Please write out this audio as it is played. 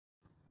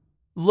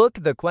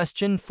Look, the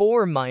question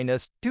 4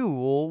 minus 2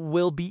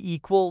 will be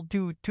equal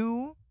to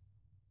 2.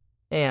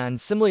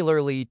 And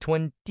similarly,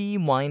 20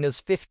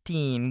 minus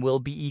 15 will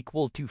be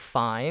equal to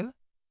 5.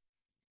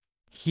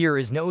 Here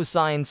is no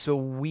sign, so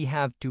we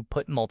have to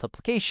put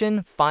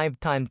multiplication. 5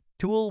 times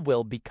 2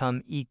 will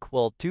become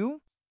equal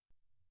to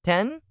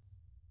 10.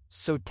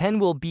 So 10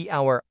 will be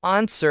our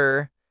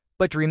answer,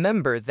 but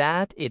remember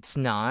that it's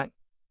not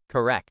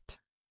correct.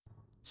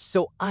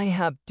 So I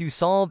have to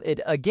solve it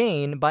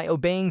again by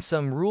obeying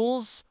some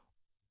rules.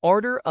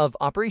 Order of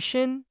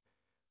operation,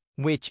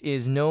 which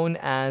is known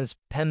as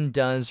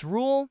PEMDAS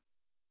rule.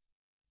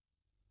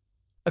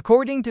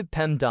 According to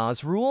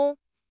PEMDAS rule,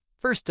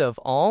 first of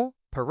all,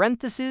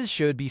 parentheses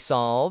should be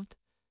solved.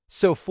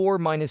 So 4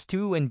 minus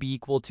 2 and be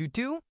equal to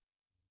 2.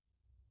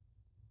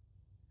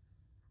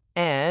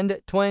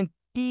 And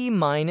 20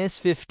 minus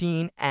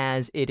 15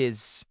 as it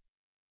is.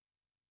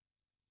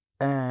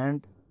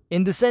 And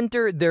in the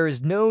center, there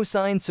is no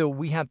sign, so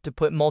we have to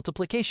put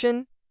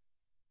multiplication.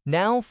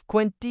 Now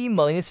 20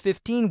 minus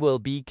 15 will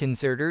be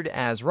considered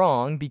as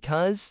wrong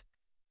because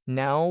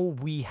now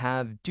we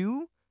have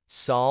to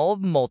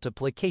solve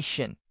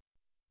multiplication.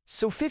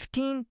 So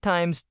 15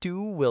 times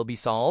 2 will be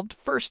solved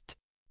first.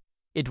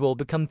 It will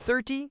become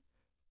 30.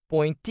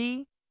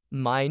 20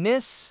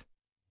 minus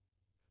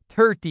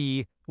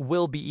 30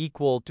 will be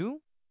equal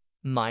to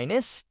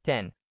minus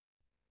 10.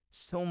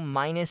 So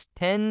minus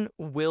 10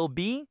 will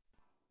be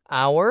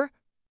our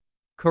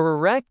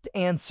correct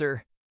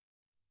answer.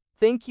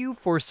 Thank you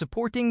for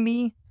supporting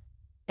me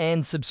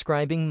and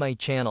subscribing my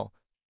channel.